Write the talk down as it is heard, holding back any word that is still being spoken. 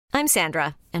I'm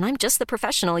Sandra, and I'm just the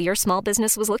professional your small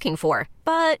business was looking for.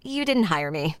 But you didn't hire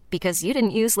me because you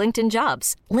didn't use LinkedIn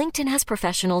Jobs. LinkedIn has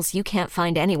professionals you can't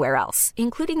find anywhere else,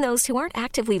 including those who aren't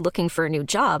actively looking for a new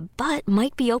job, but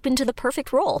might be open to the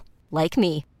perfect role, like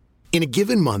me. In a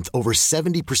given month, over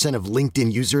 70% of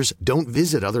LinkedIn users don't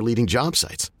visit other leading job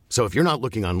sites. So if you're not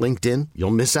looking on LinkedIn,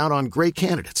 you'll miss out on great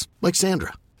candidates like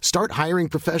Sandra. Start hiring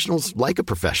professionals like a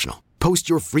professional. Post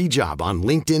your free job on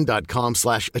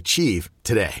linkedin.com/achieve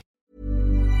today.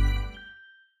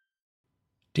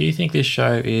 Do you think this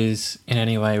show is in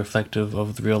any way reflective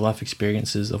of the real life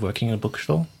experiences of working in a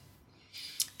bookstore?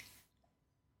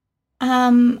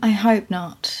 I hope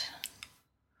not.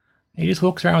 He just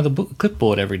walks around with a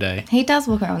clipboard every day. He does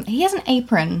walk around. He has an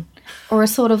apron or a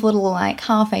sort of little like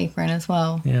half apron as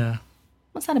well. Yeah.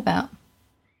 What's that about?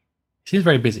 He seems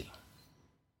very busy.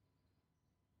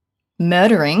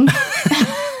 Murdering.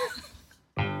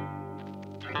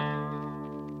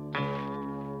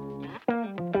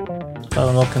 Hello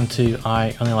and welcome to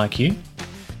I Only Like You.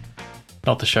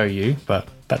 Not the show You, but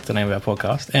that's the name of our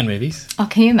podcast and movies. Oh,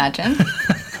 can you imagine?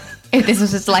 If this was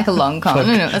just like a long con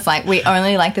and it was like, we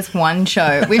only like this one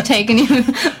show. We've taken you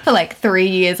for like 3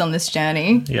 years on this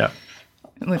journey. Yeah.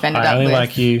 We've ended I up Only with...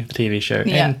 Like You, the TV show,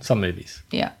 Yeah. and some movies.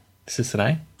 Yeah. This is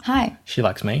Sine. Hi. She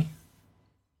likes me.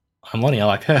 I'm Lonnie, I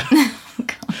like her.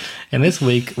 God. And this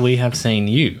week we have seen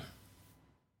You.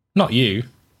 Not You,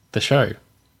 the show.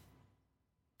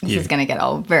 This is going to get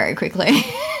old very quickly.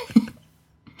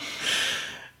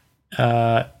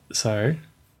 So,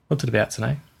 what's it about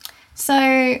tonight?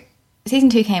 So,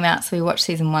 season 2 came out, so we watched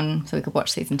season 1 so we could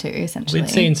watch season 2, essentially. We'd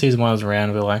seen season 1 was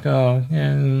around, we were like, oh,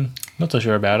 yeah, not so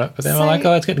sure about it. But then we're like,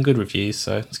 oh, it's getting good reviews,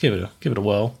 so let's give it a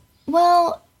whirl.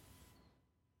 Well,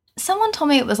 someone told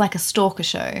me it was like a stalker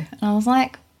show, and I was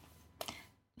like,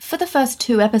 for the first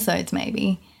 2 episodes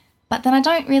maybe, but then I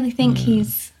don't really think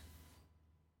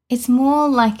it's more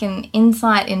like an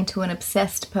insight into an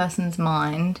obsessed person's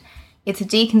mind. It's a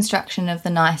deconstruction of the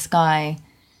nice guy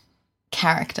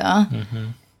character.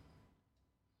 Mm-hmm.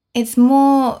 It's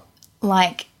more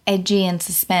like edgy and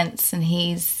suspense, and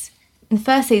he's, in the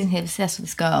first season, he's obsessed with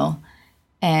this girl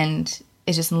and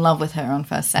is just in love with her on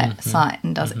first sight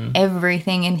and does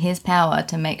everything in his power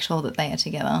to make sure that they are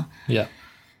together. Yeah.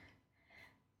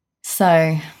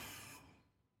 So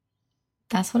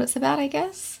that's what it's about, I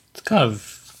guess. It's kind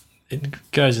of,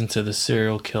 it goes into the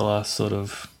serial killer sort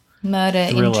of Murder,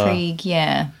 thriller. intrigue,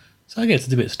 yeah. So I guess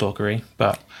it's a bit stalkery,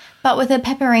 but with a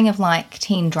peppering of like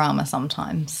teen drama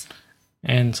sometimes.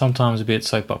 and sometimes a bit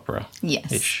soap opera.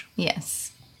 Yes. Ish.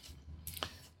 Yes.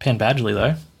 Penn Badgley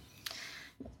though.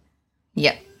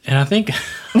 Yep. And I think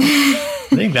I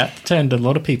think that turned a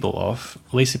lot of people off,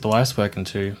 at least people I've spoken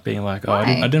to, being like, oh,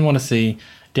 I didn't want to see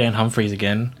Dan Humphries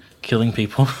again killing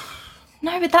people.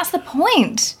 No, but that's the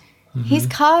point. His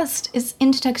cast is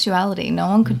intertextuality. No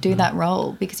one could do that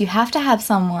role because you have to have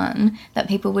someone that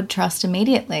people would trust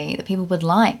immediately, that people would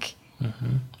like.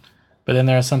 But then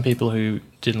there are some people who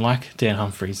didn't like Dan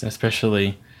Humphries, and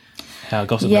especially how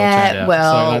Gossip Girl Yeah, turned out.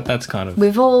 well, so that's kind of...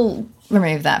 We've all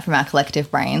removed that from our collective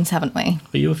brains, haven't we?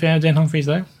 Are you a fan of Dan Humphries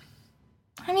though?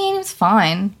 I mean, it was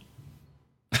fine.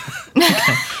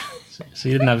 So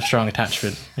you didn't have a strong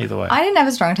attachment either way. I didn't have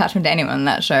a strong attachment to anyone in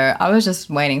that show. I was just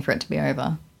waiting for it to be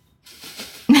over.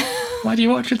 Why do you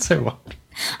watch it so much?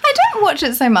 I don't watch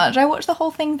it so much. I watch the whole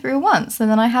thing through once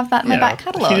and then I have that in my back If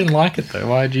catalogue. you didn't like it though,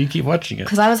 why did you keep watching it?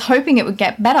 Because I was hoping it would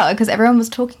get better because everyone was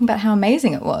talking about how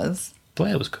amazing it was.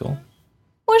 Blair was cool.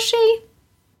 Was she?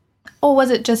 Or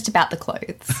was it just about the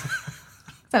clothes?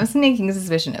 So I'm sneaking a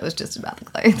suspicion it was just about the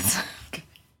clothes.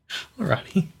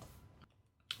 Alrighty.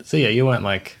 So yeah, you weren't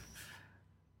like...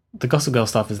 The Gossip Girl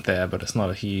stuff is there, but it's not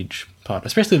a huge part.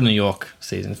 Especially the New York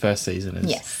season, first season. Is,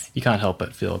 Yes. You can't help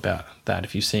but feel about that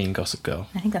if you've seen Gossip Girl.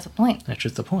 I think that's the point. That's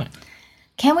just the point.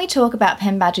 Can we talk about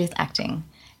Penn Badgley's acting?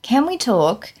 Can we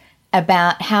talk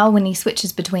about how when he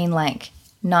switches between like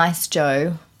nice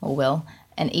Joe or Will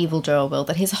and evil Joe or Will,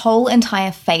 that his whole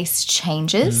entire face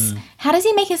changes? How does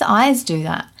he make his eyes do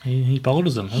that? He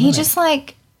boulders them. He just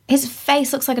like, his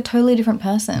face looks like a totally different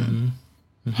person.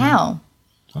 How?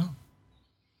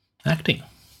 Acting.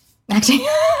 Acting.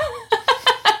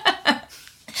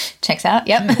 Checks out,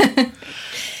 yep.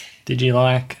 Did you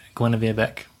like Guinevere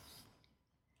Beck?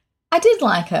 I did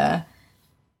like her.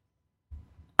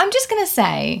 I'm just going to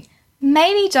say,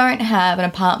 maybe don't have an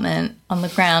apartment on the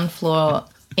ground floor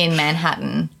in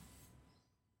Manhattan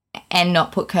and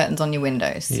not put curtains on your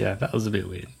windows. Yeah, that was a bit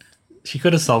weird. She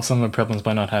could have solved some of the problems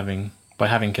by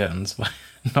having curtains,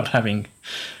 by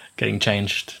getting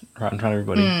changed right in front of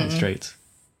everybody on the streets.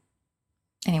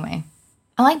 Anyway,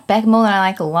 I like Beck more than I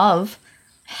like Love.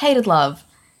 Hated Love.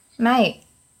 Mate,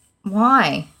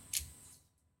 why?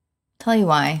 Tell you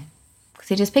why. Because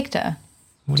he just picked her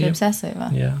to obsess over.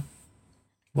 Yeah.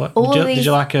 What All did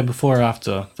you like her before or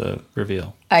after the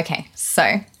reveal? Okay, so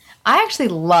I actually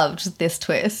loved this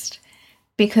twist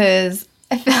because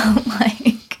I felt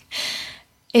like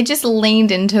it just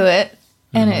leaned into it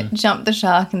and it jumped the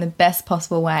shark in the best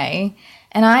possible way.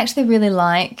 And I actually really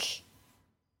like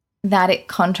that it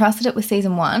contrasted it with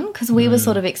season 1 because we were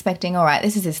sort of expecting, all right,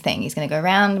 this is his thing. He's going to go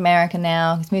around America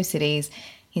now. He's moved cities.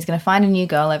 He's going to find a new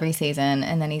girl every season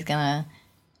and then he's going to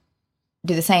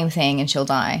do the same thing and she'll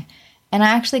die. And I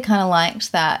actually kind of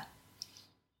liked that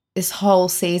this whole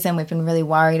season we've been really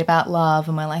worried about love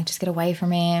and we're like, just get away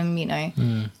from him, you know.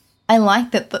 I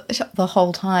liked that the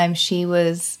whole time she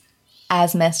was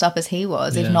as messed up as he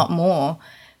was, if not more,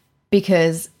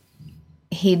 because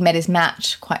he'd met his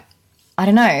match quite, I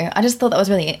don't know. I just thought that was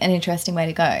really an interesting way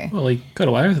to go. Well, he got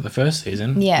away with it the first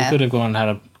season. Yeah. He could have gone and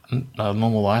had a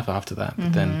normal life after that,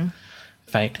 but then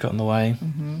fate got in the way.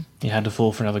 He had to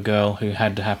fall for another girl who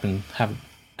has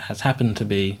happened to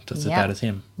be just as bad as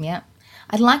him. Yeah.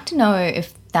 I'd like to know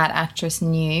if that actress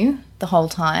knew the whole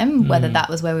time whether that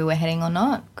was where we were heading or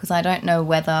not, because I don't know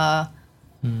whether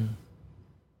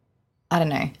I don't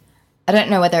know. I don't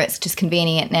know whether it's just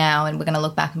convenient now and we're going to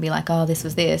look back and be like, oh, this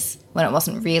was this, when it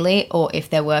wasn't really, or if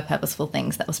there were purposeful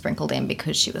things that were sprinkled in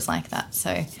because she was like that.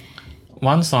 So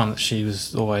one sign that she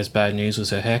was always bad news was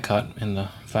her haircut in the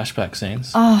flashback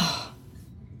scenes. Oh.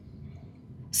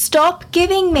 Stop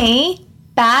giving me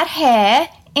bad hair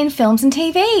in films and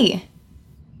TV.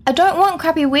 I don't want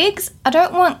crappy wigs. I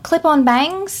don't want clip-on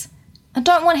bangs. I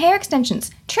don't want hair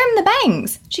extensions. Trim the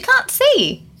bangs. She can't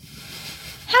see.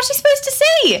 How's she supposed to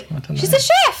see? I don't know. She's a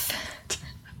chef.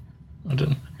 I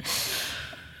don't know.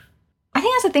 I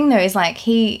think that's the thing, though, is like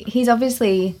he's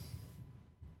obviously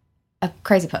a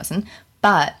crazy person,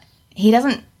 but he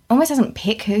almost doesn't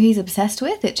pick who he's obsessed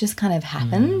with. It just kind of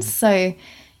happens. So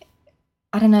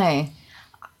I don't know.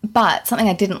 But something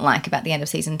I didn't like about the end of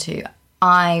season 2,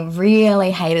 I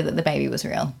really hated that the baby was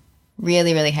real.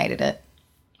 Really, really hated it.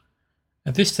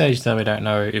 At this stage, though, we don't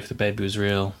know if the baby was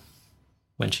real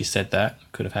when she said that.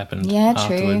 Could have happened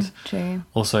afterwards. True.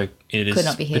 Also, it is Could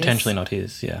not be his. Potentially not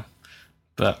his, yeah.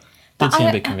 But did seem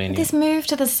a bit convenient. This move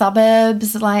to the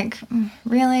suburbs, like,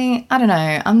 really? I don't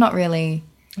know. I'm not really...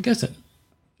 I guess it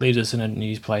leads us in a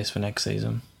new place for next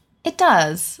season. It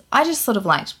does. I just sort of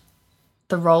liked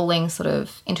the rolling sort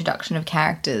of introduction of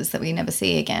characters that we never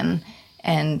see again,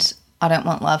 and I don't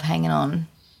want love hanging on.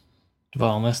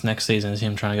 Well, unless next season is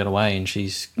him trying to get away and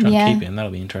she's trying to keep him,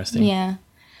 that'll be interesting. Yeah.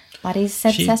 But he's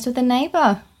obsessed with the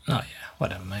neighbour. Oh, yeah,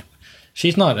 whatever, mate.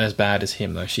 She's not as bad as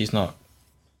him, though. She's not...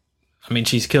 I mean,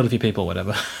 she's killed a few people,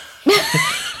 whatever.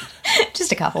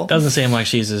 Just a couple. Doesn't seem like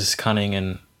she's as cunning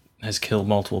and has killed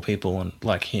multiple people and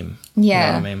like him. Yeah. You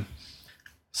know what I mean?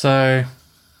 So,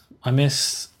 I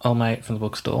miss old mate from the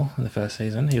bookstore in the first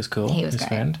season. He was cool. He was his great.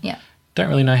 friend. Yeah. Don't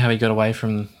really know how he got away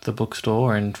from the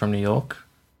bookstore and from New York.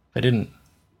 They didn't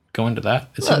go into that.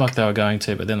 It seemed like they were going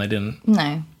to, but then they didn't.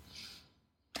 No.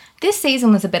 This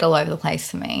season was a bit all over the place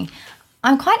for me.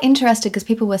 I'm quite interested because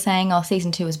people were saying, oh,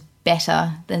 season 2 was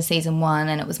better than season 1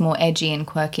 and it was more edgy and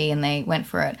quirky and they went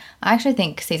for it. I actually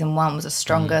think season 1 was a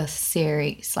stronger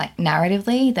series, like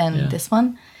narratively, than this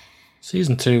one.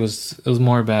 Season 2 was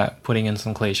more about putting in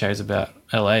some cliches about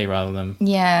LA rather than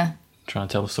trying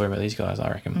to tell the story about these guys, I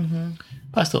reckon.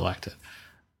 But I still liked it.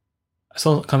 I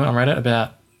saw a comment on Reddit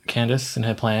about Candace and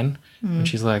her plan when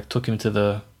she's like took him to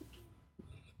the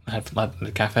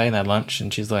cafe and they had lunch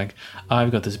and she's like,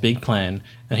 I've got this big plan,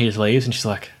 and he just leaves and she's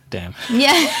like, damn.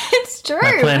 Yeah, it's true.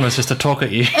 My plan was just to talk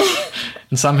at you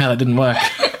and somehow that didn't work.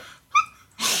 I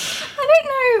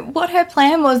don't know what her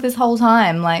plan was this whole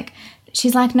time. Like,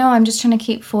 she's like, no, I'm just trying to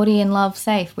keep 40 and Love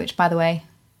safe, which, by the way,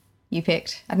 you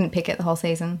picked. I didn't pick it the whole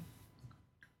season.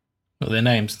 Well, their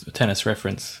name's a tennis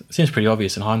reference. It seems pretty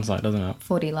obvious in hindsight, doesn't it?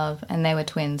 40 Love, and they were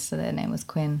twins, so their name was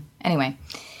Quinn. Anyway,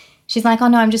 she's like, oh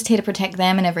no, I'm just here to protect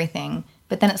them and everything.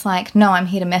 But then it's like, no, I'm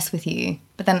here to mess with you.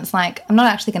 But then it's like, I'm not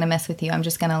actually going to mess with you. I'm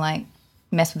just going to, like,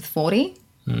 mess with 40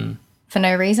 for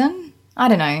no reason. I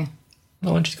don't know.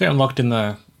 Well, when she's got him locked in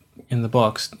the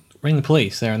box, ring the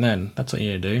police there and then. That's what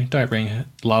you need to do. Don't bring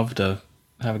Love to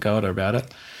have a go at her about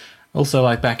it. Also,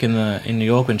 like back in New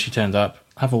York when she turns up,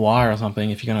 have a wire or something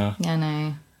if you're going to... Yeah, I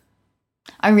know.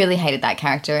 I really hated that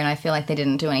character and I feel like they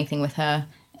didn't do anything with her.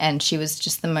 And she was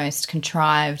just the most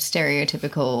contrived,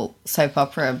 stereotypical soap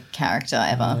opera character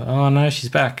ever. Oh, no, she's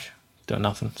back. Doing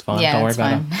nothing. It's fine. Yeah, don't worry it's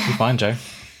about fine. her. You're fine, Joe.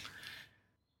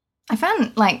 I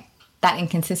found, like, that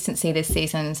inconsistency this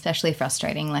season especially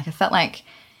frustrating. Like, I felt like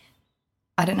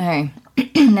I don't know.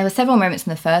 There were several moments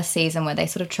in the first season where they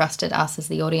sort of trusted us as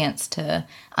the audience to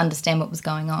understand what was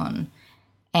going on.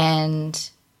 And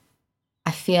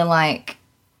I feel like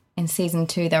in season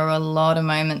 2, there were a lot of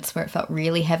moments where it felt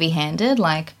really heavy-handed,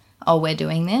 like, oh, we're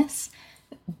doing this.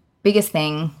 Biggest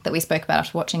thing that we spoke about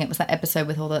after watching it was that episode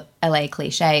with all the LA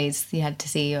cliches. You had to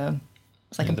see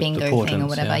it's like a bingo thing or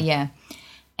whatever. Yeah.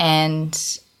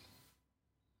 And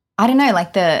I don't know,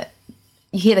 like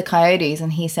you hear the coyotes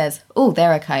and he says, oh,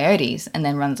 there are coyotes, and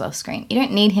then runs off screen. You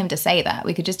don't need him to say that.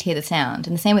 We could just hear the sound.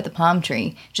 And the same with the palm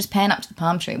tree. Just pan up to the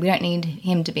palm tree. We don't need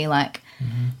him to be like,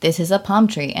 this is a palm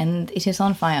tree and it is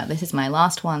on fire. This is my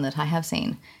last one that I have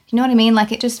seen. You know what I mean?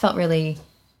 Like, it just felt really,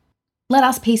 let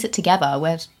us piece it together.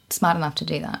 We're smart enough to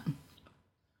do that.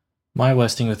 My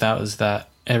worst thing with that was that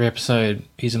every episode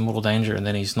he's in mortal danger and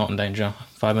then he's not in danger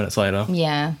 5 minutes later.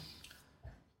 Yeah.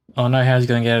 Oh no, how's he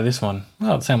going to get out of this one?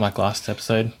 Oh, it sounded like last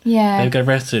episode. Yeah. They get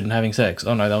arrested and having sex.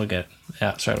 Oh no, they'll get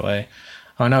out straight away.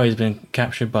 Oh no, he's been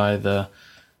captured by the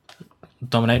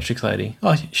dominatrix lady.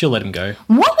 Oh, she'll let him go.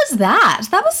 What was that?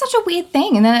 That was such a weird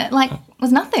thing, and then it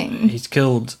was nothing. He's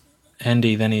killed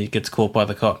Hendy, then he gets caught by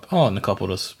the cop. Oh, and the cop will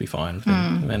just be fine for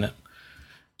a minute.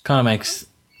 Kind of makes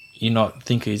you not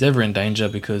think he's ever in danger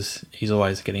because he's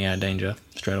always getting out of danger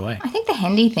straight away. I think the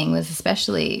Hendy thing was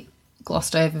especially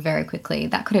glossed over very quickly.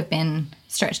 That could have been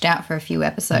stretched out for a few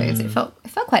episodes. It felt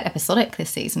quite episodic this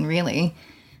season, really,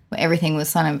 where everything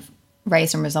was kind of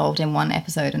raised and resolved in one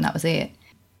episode and that was it.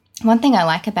 One thing I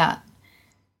like about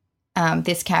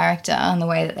this character and the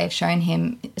way that they've shown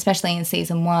him, especially in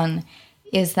season 1,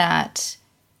 is that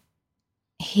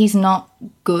he's not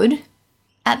good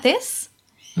at this.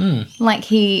 Like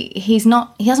he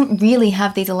doesn't really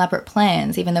have these elaborate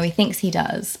plans, even though he thinks he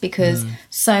does, because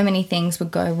so many things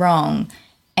would go wrong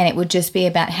and it would just be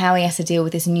about how he has to deal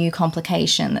with this new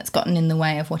complication that's gotten in the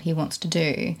way of what he wants to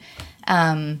do,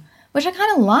 which I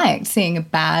kind of liked, seeing a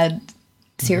bad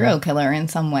serial killer in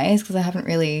some ways, because I haven't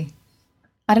really,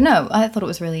 I don't know, I thought it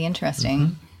was really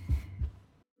interesting.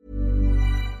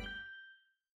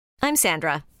 I'm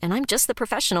Sandra, and I'm just the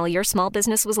professional your small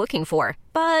business was looking for.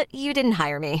 But you didn't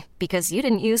hire me because you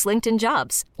didn't use LinkedIn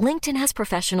Jobs. LinkedIn has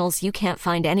professionals you can't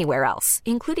find anywhere else,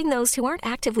 including those who aren't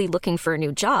actively looking for a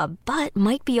new job, but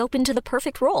might be open to the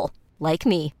perfect role, like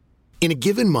me. In a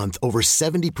given month, over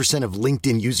 70% of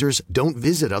LinkedIn users don't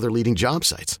visit other leading job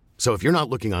sites. So if you're not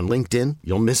looking on LinkedIn,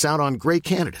 you'll miss out on great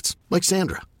candidates like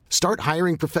Sandra. Start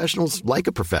hiring professionals like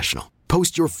a professional.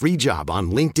 Post your free job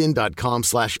on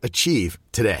linkedin.com/achieve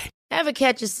today. Ever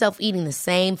catch yourself eating the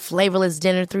same flavorless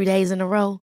dinner 3 days in a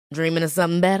row? Dreaming of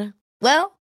something better?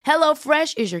 Well,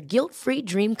 HelloFresh is your guilt-free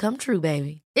dream come true,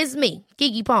 baby. It's me,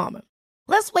 Keke Palmer.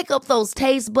 Let's wake up those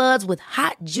taste buds with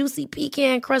hot, juicy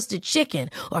pecan-crusted chicken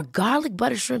or garlic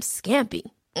butter shrimp scampi.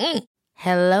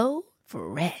 Hello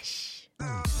Fresh.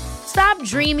 Stop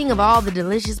dreaming of all the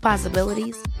delicious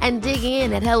possibilities and dig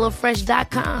in at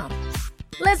HelloFresh.com.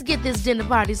 Let's get this dinner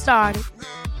party started.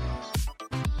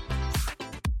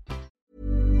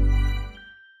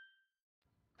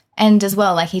 And as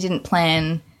well, like, he didn't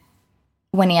plan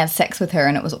when he had sex with her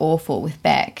and it was awful with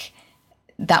Beck.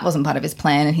 That wasn't part of his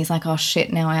plan. And he's like, oh,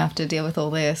 shit, now I have to deal with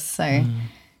all this. So, I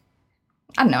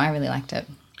don't know, I really liked it.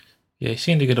 Yeah, he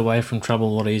seemed to get away from trouble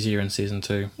a lot easier in season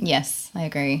 2. Yes, I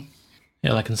agree.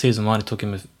 Yeah, like in season 1, it took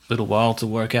him a little while to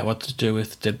work out what to do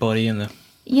with the dead body in the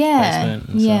basement.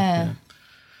 And stuff.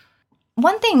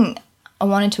 One thing I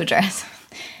wanted to address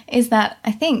is that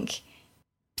I think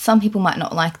some people might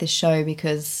not like this show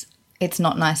because it's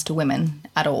not nice to women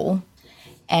at all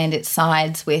and it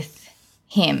sides with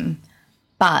him.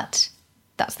 But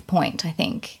that's the point, I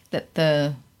think, that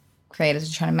the creators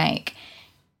are trying to make.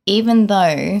 Even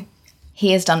though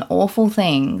he has done awful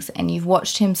things and you've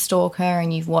watched him stalk her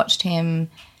and you've watched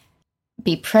him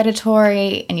be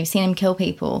predatory and you've seen him kill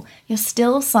people, you're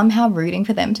still somehow rooting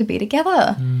for them to be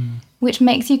together, which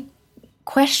makes you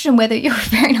question whether you're a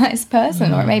very nice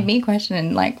person, or it made me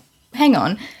question, like, hang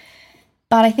on.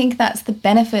 But I think that's the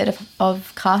benefit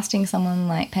of casting someone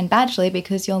like Penn Badgley,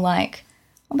 because you're like,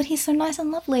 oh, but he's so nice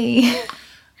and lovely.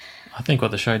 I think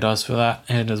what the show does for that,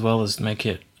 and as well as make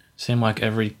it seem like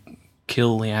every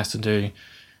kill he has to do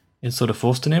is sort of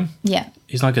forced on him. Yeah.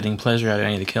 He's not getting pleasure out of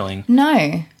any of the killing.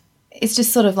 No. It's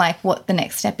just sort of like what the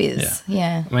next step is.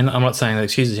 Yeah. I mean, I'm not saying that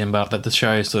excuses him, but that the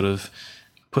show sort of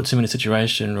puts him in a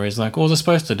situation where he's like, what was I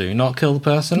supposed to do? Not kill the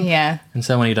person? Yeah. And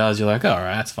so when he does, you're like, oh, all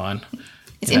right, that's fine.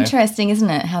 It's interesting, isn't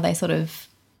it, how they sort of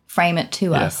frame it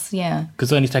to us. Yeah. Because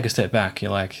then you take a step back,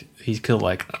 you're like, he's killed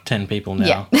like 10 people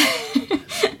now. Yeah.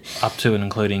 Up to and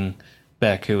including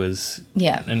Beck, who was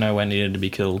in no way needed to be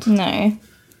killed. No.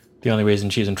 The only reason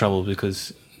she's in trouble is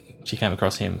because she came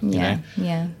across him. Yeah, you know?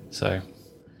 yeah. So,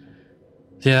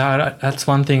 yeah, that's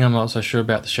one thing I'm not so sure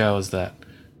about the show is that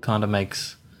kind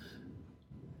of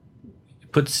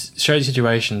shows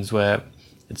situations where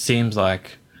it seems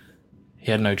like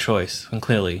he had no choice, and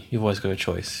clearly you've always got a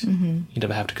choice. Mm-hmm. You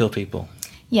never have to kill people.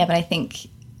 Yeah, but I think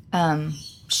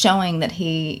showing that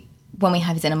when we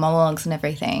have his inner monologues and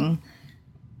everything,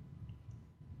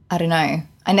 I don't know.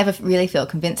 I never really feel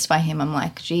convinced by him. I'm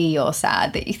like, gee, you're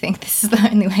sad that you think this is the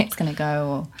only way it's going to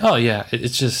go. Oh, yeah.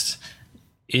 It's just,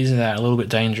 isn't that a little bit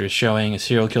dangerous showing a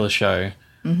serial killer show,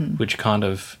 which kind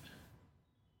of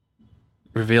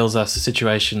reveals us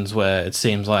situations where it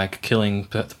seems like killing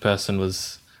the person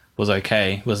was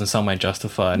okay, was in some way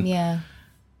justified. Yeah.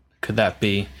 Could that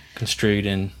be construed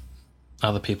in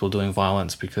other people doing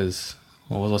violence because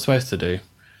what was I supposed to do?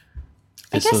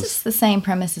 I guess it's the same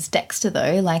premise as Dexter,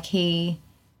 though. Like, he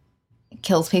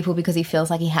kills people because he feels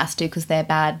like he has to because they're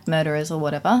bad murderers or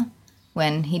whatever,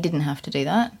 when he didn't have to do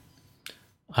that.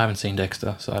 I haven't seen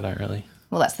Dexter, so I don't really...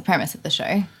 Well, that's the premise of the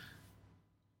show.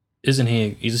 Isn't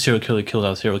he... He's a serial killer who kills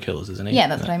other serial killers, isn't he? Yeah,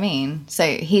 that's what I mean.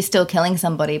 So he's still killing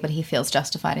somebody, but he feels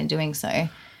justified in doing so.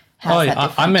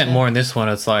 I meant more in this one.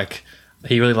 It's like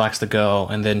he really likes the girl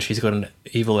and then she's got an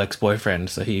evil ex-boyfriend,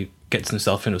 so he gets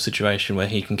himself into a situation where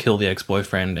he can kill the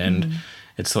ex-boyfriend and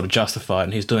it's sort of justified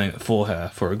and he's doing it for her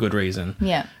for a good reason.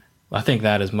 Yeah. I think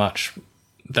is much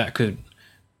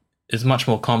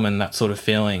more common, that sort of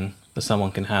feeling that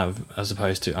someone can have, as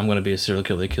opposed to I'm going to be a serial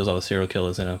killer who kills other serial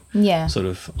killers in a sort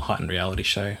of heightened reality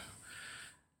show.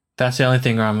 That's the only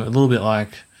thing where I'm a little bit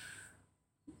like,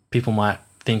 people might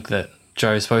think that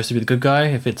Joe is supposed to be the good guy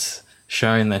if it's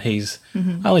shown that he's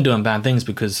only doing bad things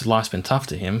because life's been tough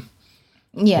to him.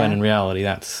 Yeah. When in reality,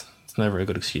 it's never a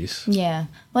good excuse. Yeah.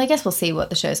 Well, I guess we'll see what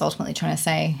the show's ultimately trying to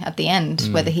say at the end,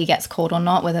 whether he gets caught or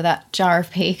not, whether that jar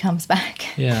of pee comes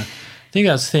back. Yeah. I think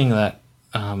that's the thing that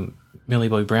Millie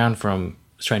Bobby Brown from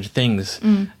Stranger Things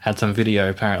had some video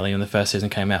apparently when the first season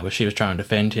came out where she was trying to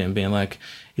defend him, being like,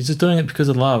 he's just doing it because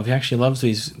of love. He actually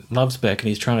loves Beck and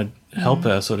he's trying to help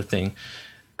her, sort of thing.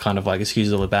 Kind of like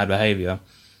excuses all the bad behaviour.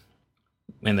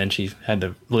 And then she had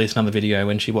to release another video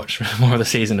when she watched more of the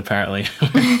season, apparently.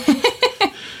 But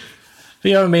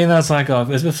you know what I mean? That's like, oh,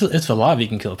 it's for love you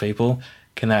can kill people.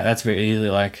 That's very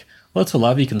easily like, well, it's for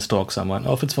love you can stalk someone.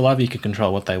 Oh, if it's for love you can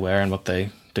control what they wear and what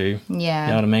they do. Yeah. You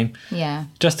know what I mean? Yeah.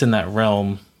 Just in that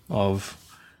realm of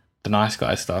the nice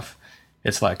guy stuff,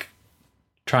 it's like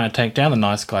trying to take down the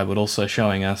nice guy but also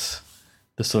showing us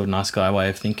the sort of nice guy way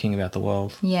of thinking about the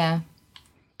world. Yeah.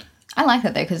 I like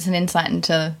that, though, because it's an insight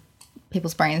into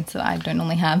people's brains that I don't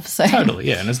normally have. So Totally,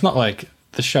 yeah. And it's not like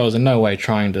the show is in no way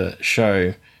trying to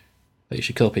show that you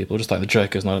should kill people, just like the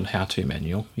Joker's not a how-to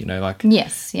manual, you know, like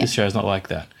yes, yeah. This show's not like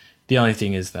that. The only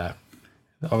thing is that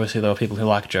obviously there are people who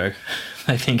like Joe.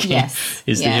 They think he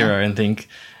is the hero and think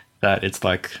that it's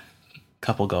like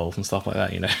couple goals and stuff like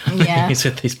that, you know. Yeah. He's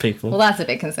with these people. Well, that's a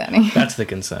bit concerning. That's the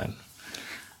concern.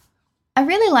 I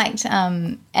really liked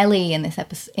Ellie in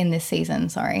this season,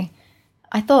 sorry.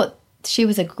 I thought she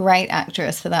was a great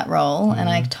actress for that role and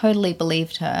I totally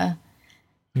believed her.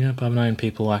 Yeah, but I've known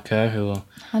people like her who are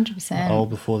 100% old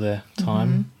before their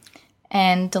time.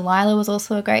 And Delilah was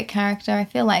also a great character. I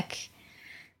feel like,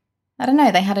 I don't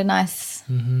know, they had a nice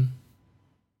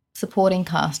supporting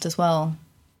cast as well.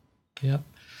 Yep.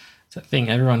 It's that thing,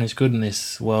 everyone who's good in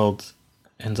this world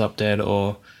ends up dead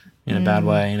or in a bad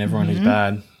way, and everyone who's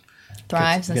bad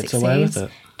thrives and gets succeeds. away with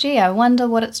it. Gee, I wonder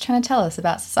what it's trying to tell us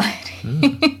about society.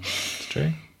 It's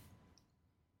true.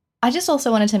 I just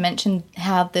also wanted to mention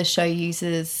how the show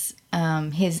uses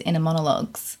his inner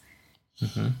monologues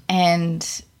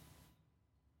and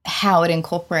how it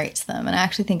incorporates them. And I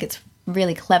actually think it's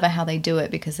really clever how they do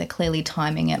it because they're clearly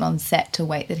timing it on set to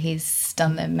wait that he's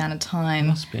done the amount of time.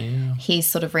 Must be, yeah. He's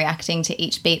sort of reacting to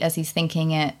each beat as he's thinking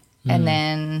it and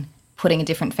then putting a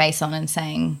different face on and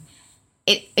saying...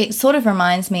 It sort of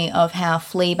reminds me of how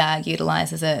Fleabag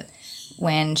utilises it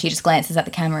when she just glances at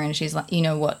the camera and she's like, you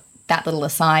know what that little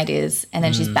aside is, and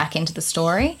then she's back into the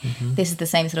story. This is the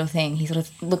same sort of thing. He sort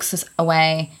of looks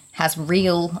away, has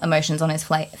real emotions on his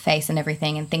face and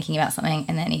everything and thinking about something,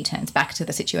 and then he turns back to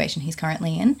the situation he's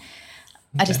currently in. Okay.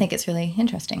 I just think it's really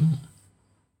interesting.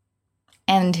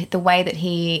 And the way that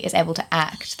he is able to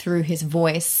act through his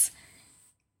voice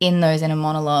in those inner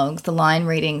monologues, the line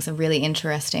readings are really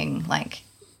interesting. Like,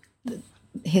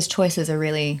 his choices are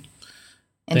really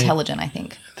intelligent, I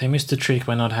think. They missed a trick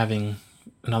by not having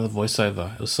another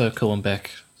voiceover. It was so cool when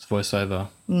Beck's voiceover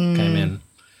came in.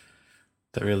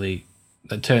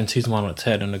 That turned season 1 on its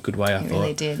head in a good way, I thought. It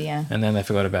really did, yeah. And then they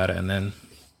forgot about it and then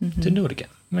didn't do it again.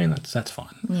 I mean, that's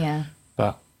fine. Yeah.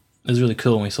 But it was really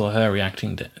cool when we saw her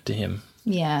reacting to him.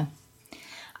 Yeah.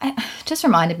 It just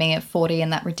reminded me of 40 in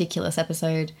that ridiculous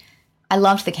episode. I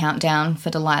loved the countdown for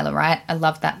Delilah, right? I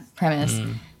loved that premise.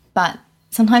 But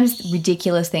sometimes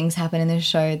ridiculous things happen in this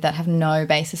show that have no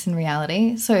basis in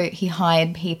reality. So he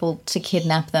hired people to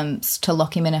kidnap them, to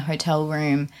lock him in a hotel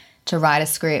room, to write a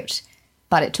script,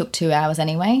 but it took 2 hours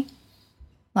anyway.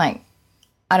 Like,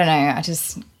 I don't know,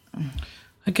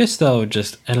 I guess they were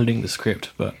just editing the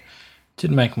script, but it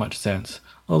didn't make much sense.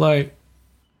 Although,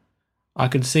 I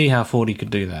could see how 40 could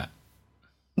do that.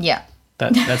 Yeah.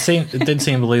 It did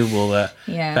seem believable that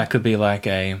Yeah. could be like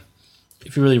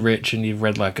if you're really rich and you've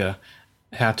read like a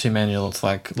how-to manual, it's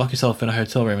like lock yourself in a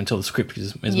hotel room until the script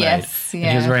is made. Yes, And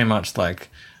he was very much like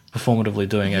performatively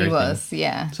doing everything. He was,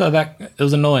 yeah. So it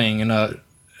was annoying and it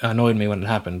annoyed me when it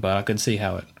happened, but I could see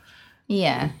how it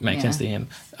makes sense to him.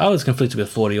 I was conflicted with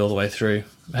 40 all the way through.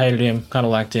 Hated him, kind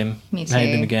of liked him. Me too.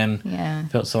 Hated him again. Yeah.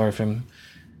 Felt sorry for him.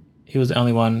 He was the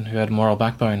only one who had a moral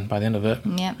backbone by the end of it.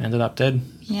 Yep. Ended up dead.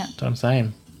 Yeah. That's what I'm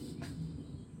saying.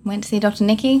 Went to see Dr.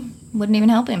 Nikki, wouldn't even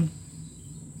help him.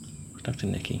 Dr.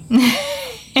 Nikki.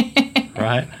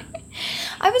 Right?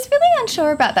 I was really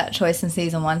unsure about that choice in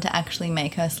season 1 to actually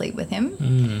make her sleep with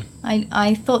him.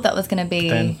 I thought that was going to be...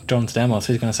 Then John Stamos,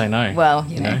 who's going to say no? Well,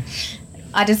 you know.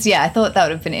 I thought that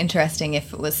would have been interesting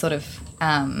if it was sort of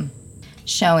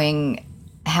showing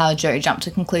how Joe jumped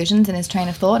to conclusions in his train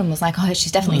of thought and was like, oh,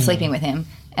 she's definitely sleeping with him.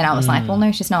 And I was like, well,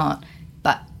 no, she's not.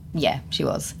 But, yeah, she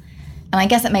was. And I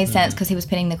guess it made sense because he was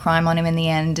pinning the crime on him in the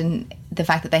end, and the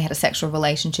fact that they had a sexual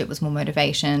relationship was more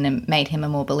motivation and made him a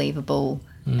more believable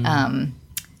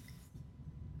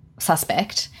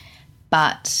suspect.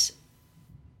 But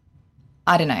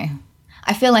I don't know.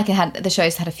 I feel like the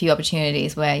show's had a few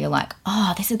opportunities where you're like,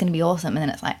 oh, this is going to be awesome. And then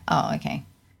it's like, oh, okay,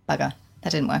 bugger.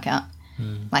 That didn't work out.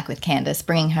 Like with Candace,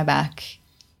 bringing her back.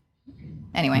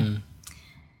 Anyway.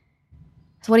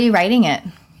 So what are you rating it?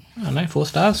 I don't know, 4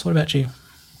 stars. What about you?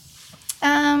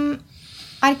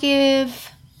 I'd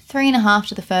give 3.5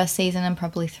 to the first season and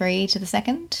probably 3 to the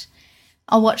second.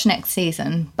 I'll watch next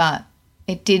season, but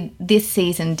this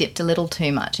season dipped a little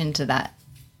too much into that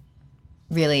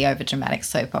really overdramatic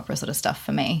soap opera sort of stuff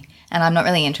for me. And I'm not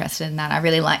really interested in that. I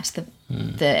really liked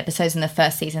the episodes in the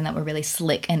first season that were really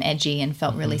slick and edgy and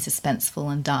felt really suspenseful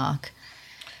and dark.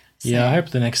 So, Yeah, I hope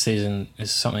the next season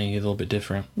is something a little bit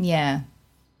different. Yeah.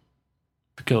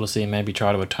 Be cool to see him maybe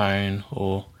try to atone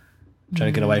or try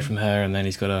to get away from her, and then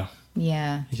he's got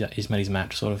he's met his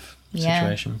match sort of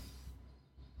situation.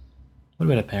 What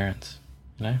about her parents,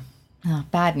 you know? Oh,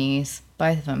 bad news.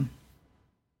 Both of them.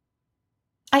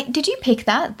 Did you pick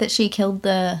that she killed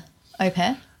the au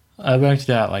pair? I worked it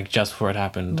out like just before it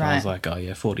happened. Right. I was like, oh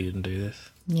yeah, 40 didn't do this.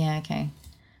 Yeah, okay.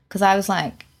 Because I was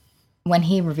like, when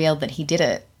he revealed that he did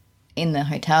it in the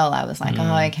hotel, I was like,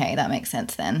 oh, okay, that makes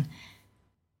sense then.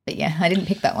 But yeah, I didn't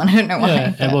pick that one. I don't know why.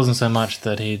 Yeah, it wasn't so much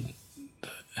that he'd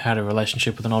had a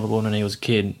relationship with an older woman and he was a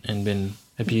kid and been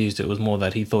abused. It was more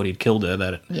that he thought he'd killed her,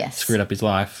 that it screwed up his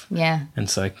life. Yeah. And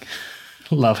so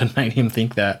love had made him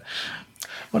think that.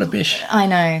 What a bish. I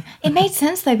know. It made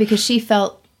sense though, because she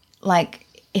felt like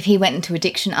if he went into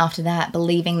addiction after that,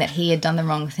 believing that he had done the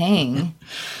wrong thing.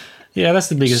 Yeah, that's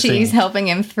the biggest thing. She's helping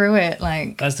him through it.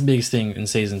 Like, that's the biggest thing in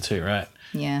season 2, right?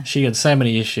 Yeah. She had so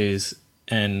many issues,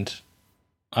 and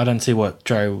I don't see what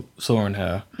Joe saw in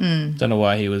her. Don't know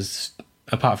why he was,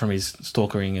 apart from his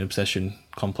stalkering and obsession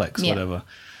complex, whatever.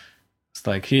 It's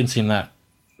like he didn't seem that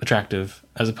attractive,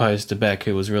 as opposed to Beck,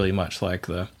 who was really much like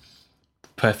the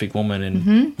perfect woman in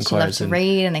clothes. She loved to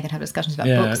read, and they could have discussions about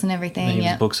books and everything. He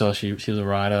was a bookseller. She was a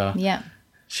writer. Yeah.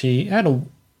 She had a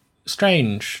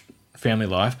strange family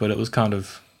life, but it was kind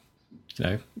of,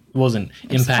 wasn't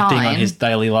impacting on his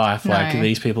daily life like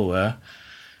these people were.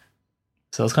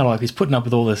 So it's kind of like he's putting up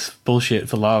with all this bullshit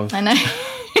for love. I know.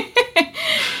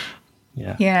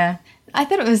 Yeah. Yeah. I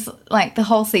thought it was like the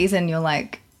whole season you're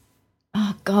like,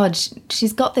 oh God,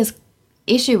 she's got this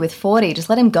issue with 40. Just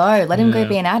let him go. Let him go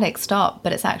be an addict. Stop.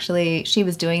 But it's actually, she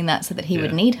was doing that so that he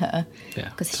would need her. Yeah.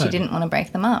 Because she didn't want to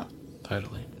break them up.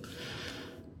 Totally.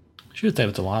 She was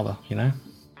David Delilah,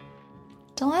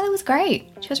 Delilah was great.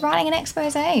 She was writing an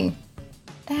expose. They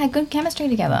had good chemistry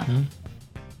together.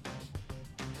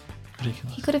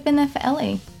 Ridiculous. He could have been there for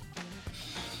Ellie.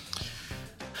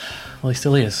 Well, he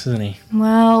still is, isn't he?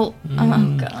 Well,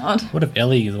 oh God. What if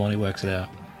Ellie is the one who works it out?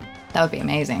 That would be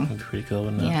amazing. That'd be pretty cool,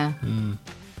 wouldn't it? Yeah.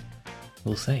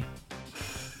 We'll see.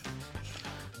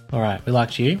 All right, we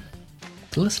liked you,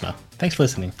 the listener. Thanks for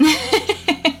listening.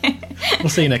 We'll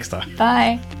see you next time.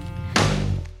 Bye.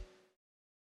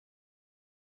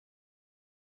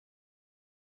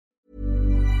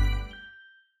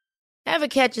 Ever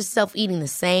catch yourself eating the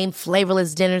same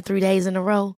flavorless dinner 3 days in a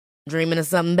row? Dreaming of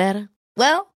something better?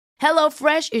 Well,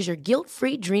 HelloFresh is your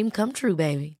guilt-free dream come true,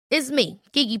 baby. It's me,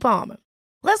 Keke Palmer.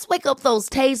 Let's wake up those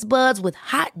taste buds with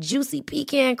hot, juicy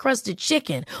pecan-crusted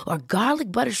chicken or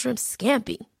garlic butter shrimp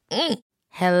scampi.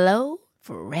 Hello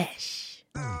Fresh.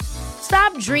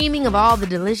 Stop dreaming of all the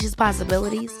delicious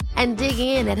possibilities and dig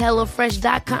in at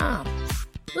HelloFresh.com.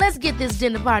 Let's get this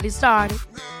dinner party started.